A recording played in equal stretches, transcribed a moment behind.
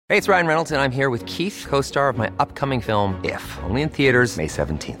Hey, it's Ryan Reynolds, and I'm here with Keith, co-star of my upcoming film, If, only in theaters May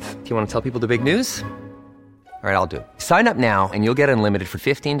 17th. Do you want to tell people the big news? All right, I'll do it. Sign up now and you'll get unlimited for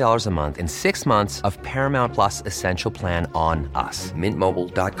 $15 a month and 6 months of Paramount Plus Essential Plan on us.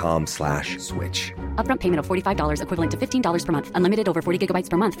 MintMobile.com/switch. Upfront payment of $45 equivalent to $15 per month. Unlimited over 40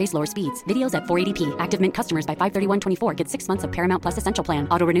 gigabytes per month. Face lower speeds. Videos at 480p. Active Mint customers by 531.24 get 6 months of Paramount Plus Essential Plan.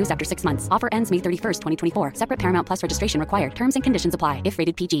 Auto renews after 6 months. Offer ends May 31st, 2024. Separate Paramount Plus registration required. Terms and conditions apply if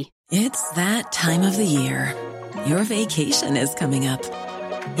rated PG. It's that time of the year. Your vacation is coming up.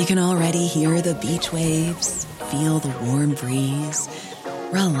 You can already hear the beach waves, feel the warm breeze,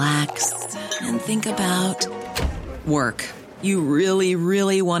 relax, and think about work. You really,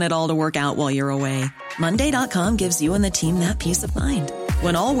 really want it all to work out while you're away. Monday.com gives you and the team that peace of mind.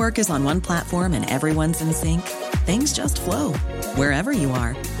 When all work is on one platform and everyone's in sync, things just flow. Wherever you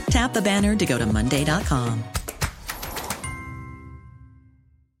are, tap the banner to go to Monday.com.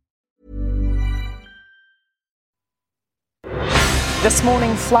 This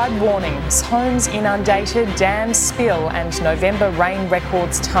morning, flood warnings, homes inundated, dams spill and November rain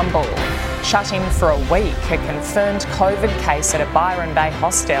records tumble. Shut in for a week, a confirmed COVID case at a Byron Bay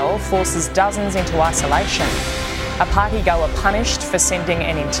hostel forces dozens into isolation. A partygoer punished for sending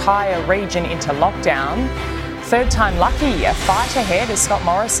an entire region into lockdown. Third time lucky, a fight ahead as Scott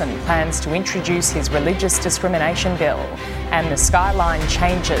Morrison plans to introduce his religious discrimination bill. And the skyline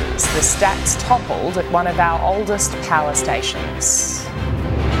changes. The Stats toppled at one of our oldest power stations.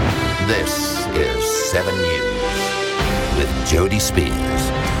 This is 7 News with Jody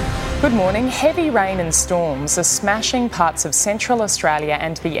Spears. Good morning. Heavy rain and storms are smashing parts of Central Australia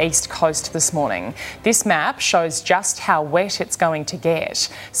and the East Coast this morning. This map shows just how wet it's going to get.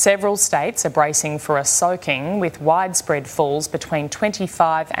 Several states are bracing for a soaking with widespread falls between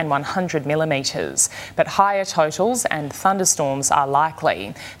 25 and 100 millimetres. But higher totals and thunderstorms are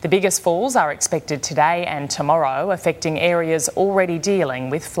likely. The biggest falls are expected today and tomorrow, affecting areas already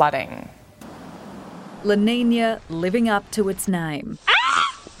dealing with flooding. La Niña living up to its name.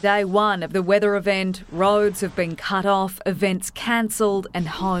 Day one of the weather event, roads have been cut off, events cancelled and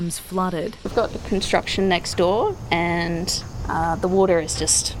homes flooded. We've got the construction next door and the water has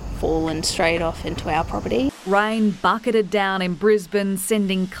just fallen straight off into our property. Rain bucketed down in Brisbane,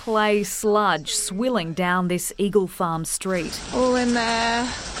 sending clay sludge swilling down this Eagle Farm street. All in there,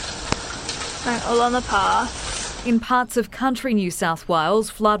 all on the path. In parts of country New South Wales,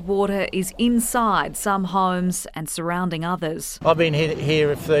 floodwater is inside some homes and surrounding others. I've been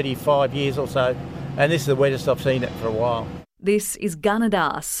here 35 years or so, and this is the wettest I've seen it for a while. This is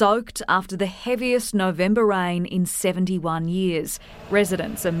Gunnedah, soaked after the heaviest November rain in 71 years.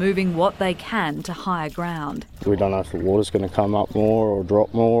 Residents are moving what they can to higher ground. We don't know if the water's going to come up more or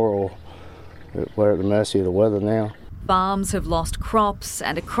drop more, or we're at the mercy of the weather now. Farms have lost crops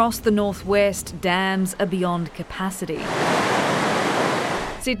and across the northwest, dams are beyond capacity.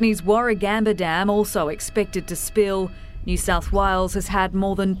 Sydney's Warragamba Dam also expected to spill. New South Wales has had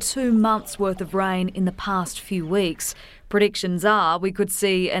more than 2 months' worth of rain in the past few weeks. Predictions are we could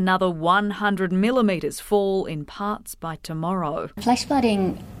see another 100 millimetres fall in parts by tomorrow. Flash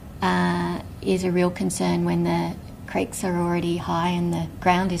flooding is a real concern when the creeks are already high and the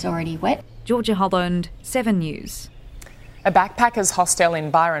ground is already wet. Georgia Holland, 7 News. A backpackers hostel in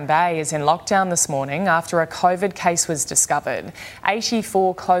Byron Bay is in lockdown this morning after a COVID case was discovered.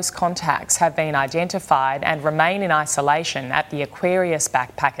 84 close contacts have been identified and remain in isolation at the Aquarius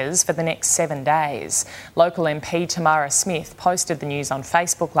backpackers for the next 7 days. Local MP Tamara Smith posted the news on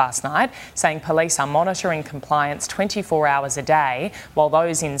Facebook last night, saying police are monitoring compliance 24 hours a day while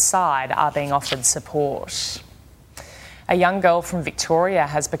those inside are being offered support. A young girl from Victoria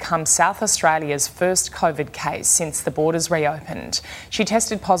has become South Australia's first COVID case since the borders reopened. She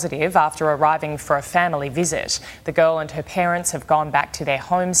tested positive after arriving for a family visit. The girl and her parents have gone back to their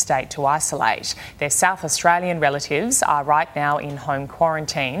home state to isolate. Their South Australian relatives are right now in home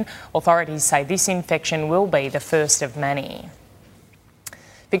quarantine. Authorities say this infection will be the first of many.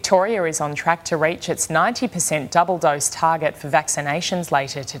 Victoria is on track to reach its 90% double dose target for vaccinations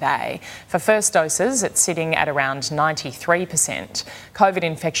later today. For first doses, it's sitting at around 93%. COVID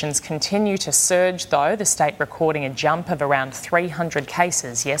infections continue to surge though, the state recording a jump of around 300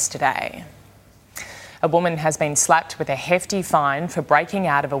 cases yesterday. A woman has been slapped with a hefty fine for breaking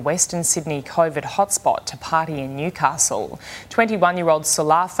out of a Western Sydney COVID hotspot to party in Newcastle. 21-year-old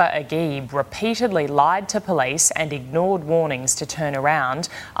Sulafa Agib repeatedly lied to police and ignored warnings to turn around,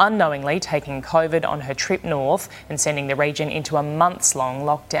 unknowingly taking COVID on her trip north and sending the region into a months-long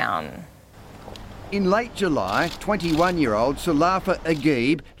lockdown. In late July, 21-year-old Sulafa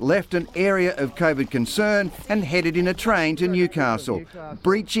Agib left an area of COVID concern and headed in a train to Newcastle,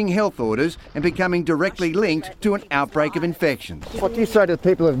 breaching health orders and becoming directly linked to an outbreak of infections. What do you say to the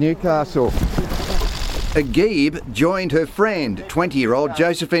people of Newcastle? Agib joined her friend, 20-year-old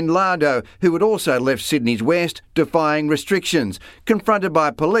Josephine Lardo, who had also left Sydney's west, defying restrictions. Confronted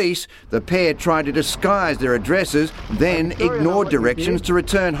by police, the pair tried to disguise their addresses, then ignored directions to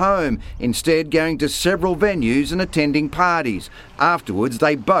return home, instead going to several venues and attending parties. Afterwards,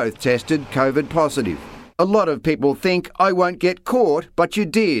 they both tested COVID positive. A lot of people think, I won't get caught, but you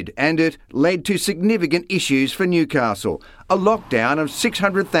did, and it led to significant issues for Newcastle. A lockdown of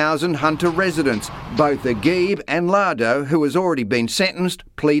 600,000 Hunter residents. Both Agib and Lardo, who has already been sentenced,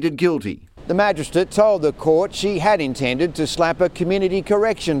 pleaded guilty. The magistrate told the court she had intended to slap a community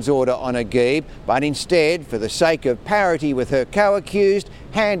corrections order on Agib, but instead, for the sake of parity with her co-accused,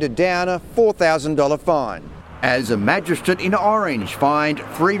 handed down a $4,000 fine. As a magistrate in Orange fined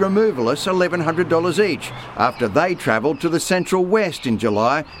 3 removalists $1,100 each after they travelled to the Central West in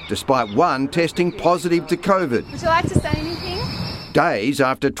July, despite one testing positive to COVID. Would you like to say anything? Days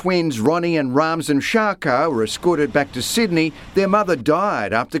after twins Ronnie and Ramzan Sharko were escorted back to Sydney, their mother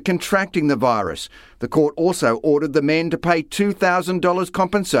died after contracting the virus. The court also ordered the men to pay $2,000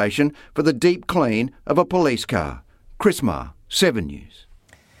 compensation for the deep clean of a police car. Chris Marr, 7 News.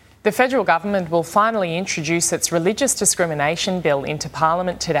 The federal government will finally introduce its religious discrimination bill into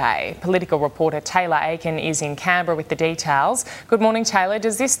Parliament today. Political reporter Taylor Aiken is in Canberra with the details. Good morning, Taylor.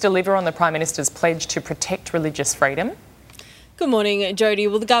 Does this deliver on the Prime Minister's pledge to protect religious freedom? Good morning, Jody.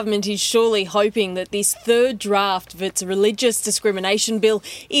 Well, the government is surely hoping that this third draft of its religious discrimination bill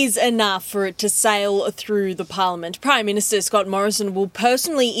is enough for it to sail through the Parliament. Prime Minister Scott Morrison will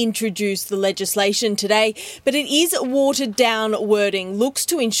personally introduce the legislation today, but it is watered-down wording, looks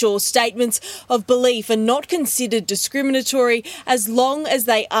to ensure statements of belief are not considered discriminatory as long as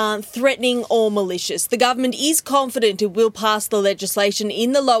they aren't threatening or malicious. The government is confident it will pass the legislation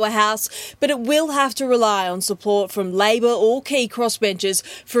in the lower house, but it will have to rely on support from Labor or key crossbenchers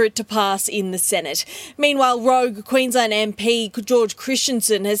for it to pass in the Senate. Meanwhile, rogue Queensland MP George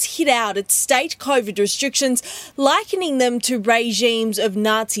Christensen has hit out at state COVID restrictions, likening them to regimes of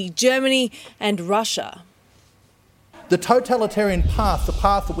Nazi Germany and Russia. The totalitarian path, the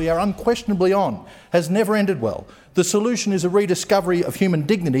path that we are unquestionably on, has never ended well. The solution is a rediscovery of human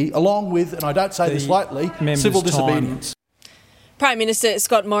dignity, along with, and I don't say this lightly, civil disobedience. Prime Minister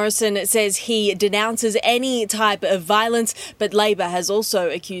Scott Morrison says he denounces any type of violence, but Labor has also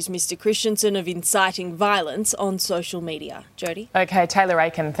accused Mr Christensen of inciting violence on social media. Jody? OK, Taylor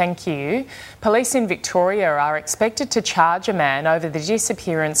Aiken, thank you. Police in Victoria are expected to charge a man over the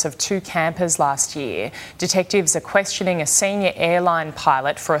disappearance of 2 campers last year. Detectives are questioning a senior airline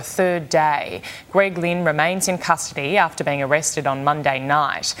pilot for a third day. Greg Lynn remains in custody after being arrested on Monday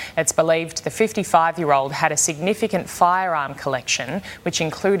night. It's believed the 55-year-old had a significant firearm collection, which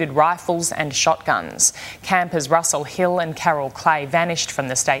included rifles and shotguns. Campers Russell Hill and Carol Clay vanished from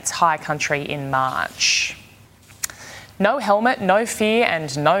the state's high country in March. No helmet, no fear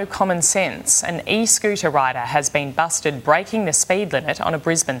and no common sense. An e-scooter rider has been busted breaking the speed limit on a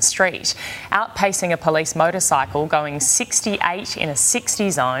Brisbane street, outpacing a police motorcycle going 68 in a 60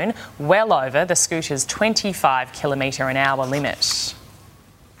 zone, well over the scooter's 25 km/h limit.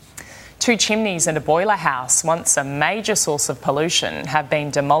 2 chimneys and a boiler house, once a major source of pollution, have been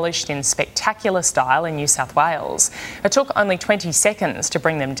demolished in spectacular style in New South Wales. It took only 20 seconds to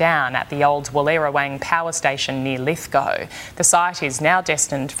bring them down at the old Wallerawang power station near Lithgow. The site is now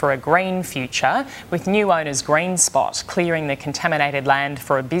destined for a green future, with new owners GreenSpot clearing the contaminated land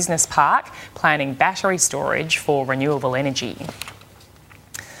for a business park, planning battery storage for renewable energy.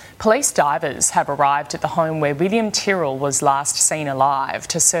 Police divers have arrived at the home where William Tyrrell was last seen alive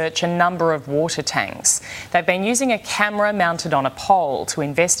to search a number of water tanks. They've been using a camera mounted on a pole to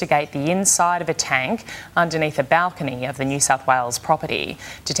investigate the inside of a tank underneath a balcony of the New South Wales property.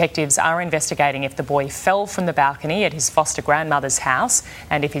 Detectives are investigating if the boy fell from the balcony at his foster grandmother's house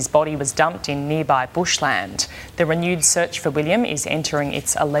and if his body was dumped in nearby bushland. The renewed search for William is entering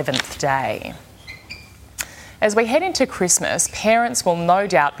its 11th day. As we head into Christmas, parents will no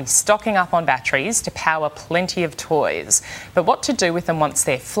doubt be stocking up on batteries to power plenty of toys. But what to do with them once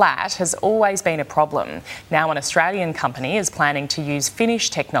they're flat has always been a problem. Now an Australian company is planning to use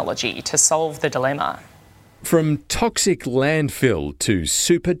Finnish technology to solve the dilemma. From toxic landfill to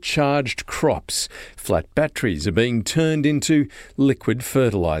supercharged crops, flat batteries are being turned into liquid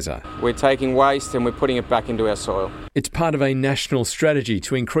fertiliser. We're taking waste and we're putting it back into our soil. It's part of a national strategy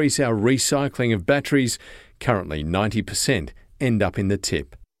to increase our recycling of batteries. Currently, 90% end up in the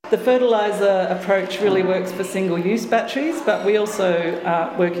tip. The fertiliser approach really works for single-use batteries, but we also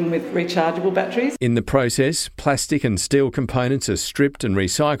are working with rechargeable batteries. In the process, plastic and steel components are stripped and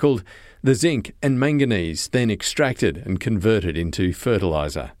recycled, the zinc and manganese then extracted and converted into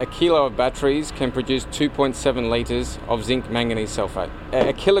fertiliser. A kilo of batteries can produce 2.7 litres of zinc manganese sulphate.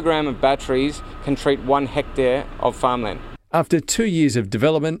 A kilogram of batteries can treat 1 hectare of farmland. After 2 years of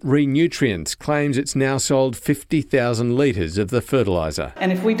development, Renutrients claims it's now sold 50,000 litres of the fertiliser.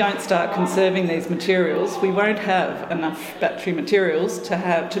 And if we don't start conserving these materials, we won't have enough battery materials to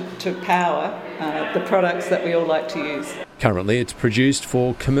power the products that we all like to use. Currently, it's produced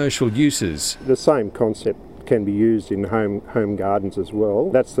for commercial uses. The same concept can be used in home gardens as well.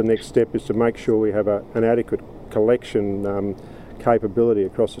 That's the next step, is to make sure we have an adequate collection capability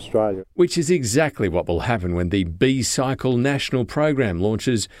across Australia. Which is exactly what will happen when the B-Cycle national program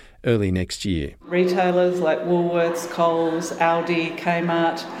launches early next year. Retailers like Woolworths, Coles, Aldi,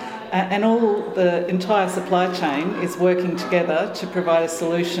 Kmart, and all the entire supply chain is working together to provide a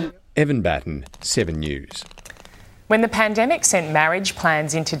solution. Evan Batten, 7 News. When the pandemic sent marriage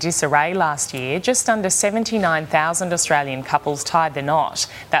plans into disarray last year, just under 79,000 Australian couples tied the knot.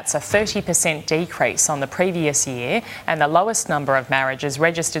 That's a 30% decrease on the previous year and the lowest number of marriages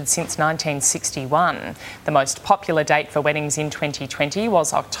registered since 1961. The most popular date for weddings in 2020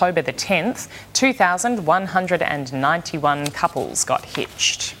 was October the 10th. 2,191 couples got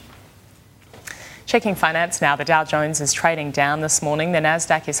hitched. Checking finance now, the Dow Jones is trading down this morning. The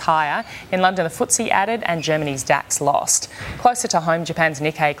Nasdaq is higher. In London, the FTSE added and Germany's DAX lost. Closer to home, Japan's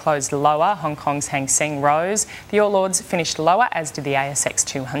Nikkei closed lower. Hong Kong's Hang Seng rose. The All Ords finished lower, as did the ASX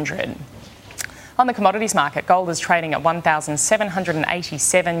 200. On the commodities market, gold is trading at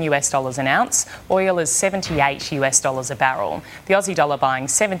 $1,787 an ounce. Oil is $78 a barrel. The Aussie dollar buying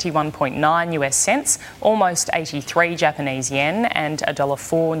 71.9 US cents, almost 83 Japanese yen, and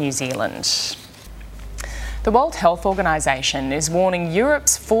 $1.04 New Zealand. The World Health Organization is warning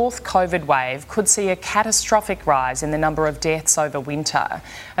Europe's fourth COVID wave could see a catastrophic rise in the number of deaths over winter.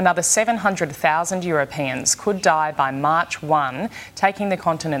 Another 700,000 Europeans could die by March 1, taking the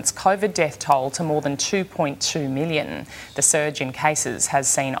continent's COVID death toll to more than 2.2 million. The surge in cases has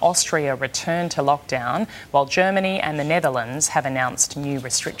seen Austria return to lockdown, while Germany and the Netherlands have announced new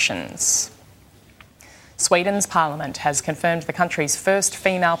restrictions. Sweden's parliament has confirmed the country's first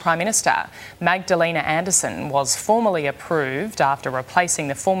female prime minister. Magdalena Andersson was formally approved after replacing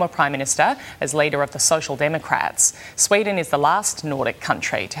the former prime minister as leader of the Social Democrats. Sweden is the last Nordic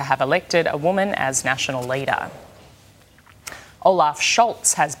country to have elected a woman as national leader. Olaf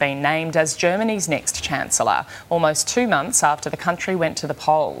Scholz has been named as Germany's next Chancellor, almost 2 months after the country went to the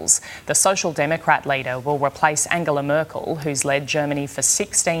polls. The Social Democrat leader will replace Angela Merkel, who's led Germany for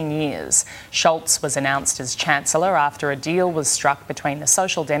 16 years. Scholz was announced as Chancellor after a deal was struck between the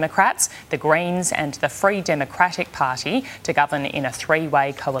Social Democrats, the Greens and the Free Democratic Party to govern in a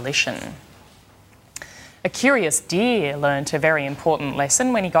three-way coalition. A curious deer learnt a very important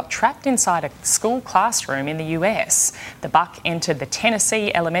lesson when he got trapped inside a school classroom in the US. The buck entered the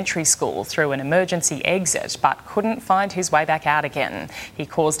Tennessee Elementary School through an emergency exit but couldn't find his way back out again. He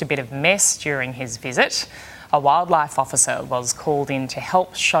caused a bit of mess during his visit. A wildlife officer was called in to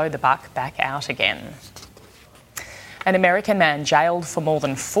help show the buck back out again. An American man jailed for more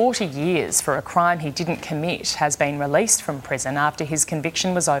than 40 years for a crime he didn't commit has been released from prison after his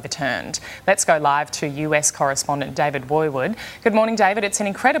conviction was overturned. Let's go live to US correspondent David Woiwod. Good morning, David. It's an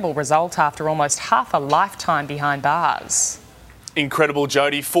incredible result after almost half a lifetime behind bars. Incredible,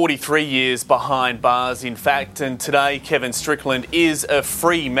 Jody. 43 years behind bars, in fact, and today Kevin Strickland is a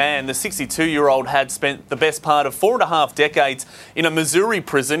free man. The 62-year-old had spent the best part of 4.5 decades in a Missouri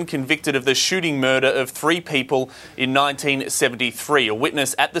prison, convicted of the shooting murder of 3 people in 1973. A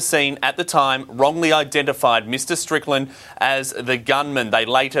witness at the scene at the time wrongly identified Mr. Strickland as the gunman. They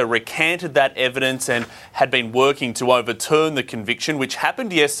later recanted that evidence and had been working to overturn the conviction, which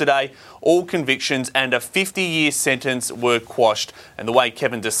happened yesterday. All convictions and a 50-year sentence were quashed. And the way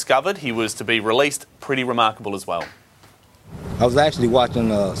Kevin discovered he was to be released, pretty remarkable as well. I was actually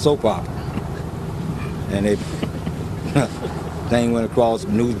watching a soap opera, and it thing went across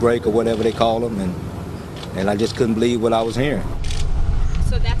news break or whatever they call them, and I just couldn't believe what I was hearing.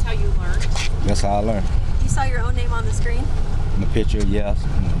 So that's how you learned? That's how I learned. You saw your own name on the screen? In the picture, yes,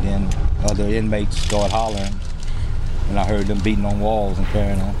 and then other inmates started hollering. And I heard them beating on walls and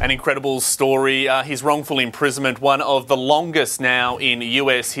carrying on. An incredible story. His wrongful imprisonment, one of the longest now in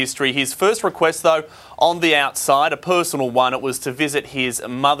US history. His first request, though, on the outside, a personal one. It was to visit his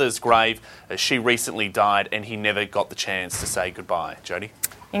mother's grave as she recently died and he never got the chance to say goodbye. Jody?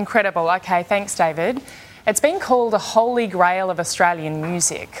 Incredible. OK, thanks, David. It's been called a holy grail of Australian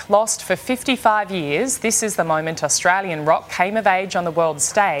music. Lost for 55 years, this is the moment Australian rock came of age on the world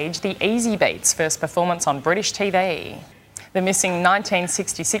stage, the Easy Beats' first performance on British TV. The missing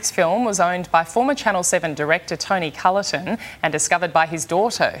 1966 film was owned by former Channel 7 director Tony Cullerton and discovered by his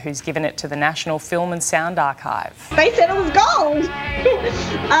daughter, who's given it to the National Film and Sound Archive. They said it was gold.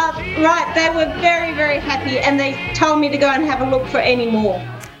 Right, they were very, very happy, and they told me to go and have a look for any more.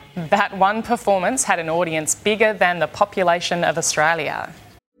 That one performance had an audience bigger than the population of Australia.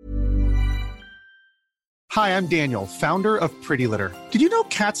 Hi, I'm Daniel, founder of Pretty Litter. Did you know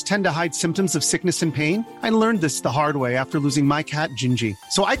cats tend to hide symptoms of sickness and pain? I learned this the hard way after losing my cat, Gingy.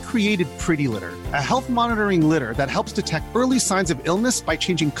 So I created Pretty Litter, a health monitoring litter that helps detect early signs of illness by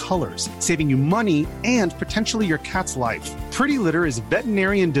changing colors, saving you money and potentially your cat's life. Pretty Litter is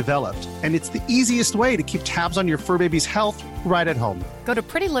veterinarian developed, and it's the easiest way to keep tabs on your fur baby's health right at home. Go to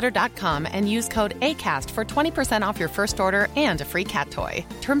prettylitter.com and use code ACAST for 20% off your first order and a free cat toy.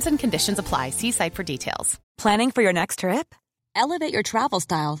 Terms and conditions apply. See site for details. Planning for your next trip? Elevate your travel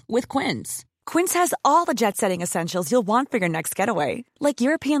style with Quince. Quince has all the jet-setting essentials you'll want for your next getaway, like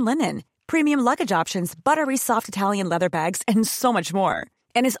European linen, premium luggage options, buttery soft Italian leather bags, and so much more.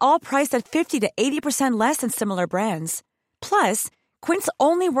 And is all priced at 50 to 80% less than similar brands. Plus, Quince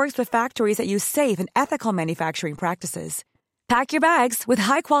only works with factories that use safe and ethical manufacturing practices. Pack your bags with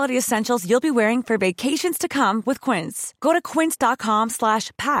high-quality essentials you'll be wearing for vacations to come with Quince. Go to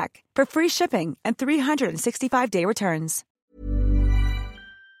quince.com/pack for free shipping and 365-day returns.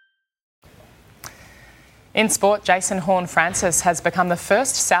 In sport, Jason Horne-Francis has become the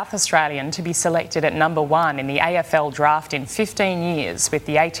first South Australian to be selected at number 1 in the AFL draft in 15 years, with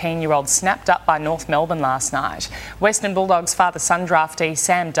the 18-year-old snapped up by North Melbourne last night. Western Bulldogs father-son draftee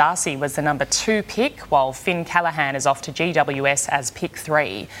Sam Darcy was the number 2 pick, while Finn Callaghan is off to GWS as pick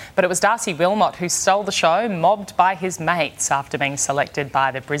 3. But it was Darcy Wilmot who stole the show, mobbed by his mates after being selected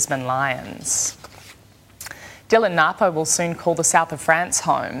by the Brisbane Lions. Dylan Napo will soon call the south of France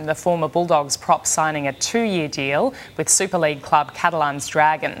home. The former Bulldogs prop signing a 2-year deal with Super League club Catalans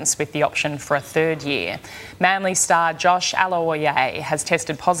Dragons with the option for a 3rd year. Manly star Josh Aloiai has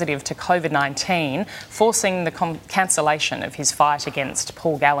tested positive to COVID-19, forcing the cancellation of his fight against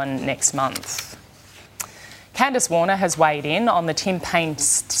Paul Gallen next month. Candice Warner has weighed in on the Tim Payne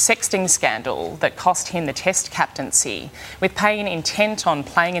sexting scandal that cost him the Test captaincy. With Payne intent on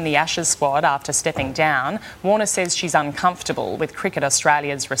playing in the Ashes squad after stepping down, Warner says she's uncomfortable with Cricket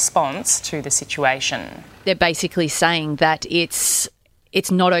Australia's response to the situation. They're basically saying that it's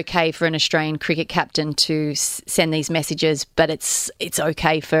not okay for an Australian cricket captain to send these messages, but it's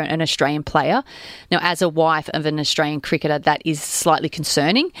okay for an Australian player. Now, as a wife of an Australian cricketer, that is slightly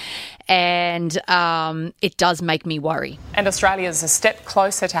concerning, and it does make me worry. And Australia's a step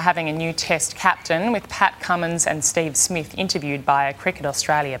closer to having a new Test captain, with Pat Cummins and Steve Smith interviewed by a Cricket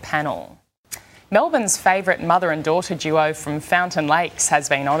Australia panel. Melbourne's favourite mother and daughter duo from Fountain Lakes has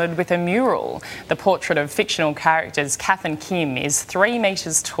been honoured with a mural. The portrait of fictional characters Kath and Kim is 3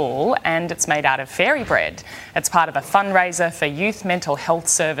 metres tall and it's made out of fairy bread. It's part of a fundraiser for youth mental health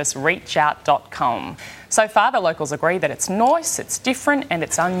service reachout.com. So far, the locals agree that it's nice, it's different and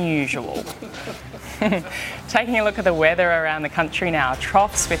it's unusual. Taking a look at the weather around the country now,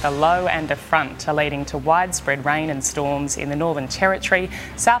 troughs with a low and a front are leading to widespread rain and storms in the Northern Territory,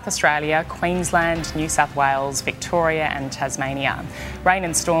 South Australia, Queensland, New South Wales, Victoria and Tasmania. Rain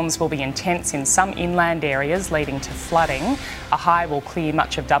and storms will be intense in some inland areas, leading to flooding. A high will clear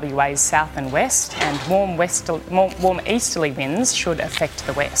much of WA's south and west, and warm easterly winds should affect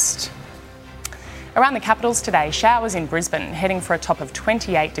the west. Around the capitals today, showers in Brisbane heading for a top of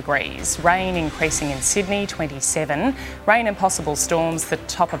 28 degrees. Rain increasing in Sydney, 27. Rain and possible storms, the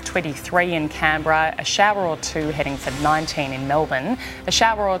top of 23 in Canberra. A shower or 2 heading for 19 in Melbourne. A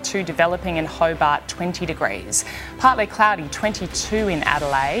shower or 2 developing in Hobart, 20 degrees. Partly cloudy, 22 in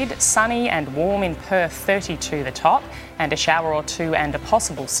Adelaide. Sunny and warm in Perth, 32 the top. And a shower or 2 and a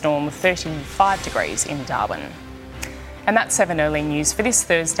possible storm, 35 degrees in Darwin. And that's 7 Early News for this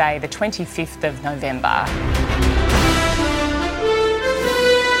Thursday, the 25th of November.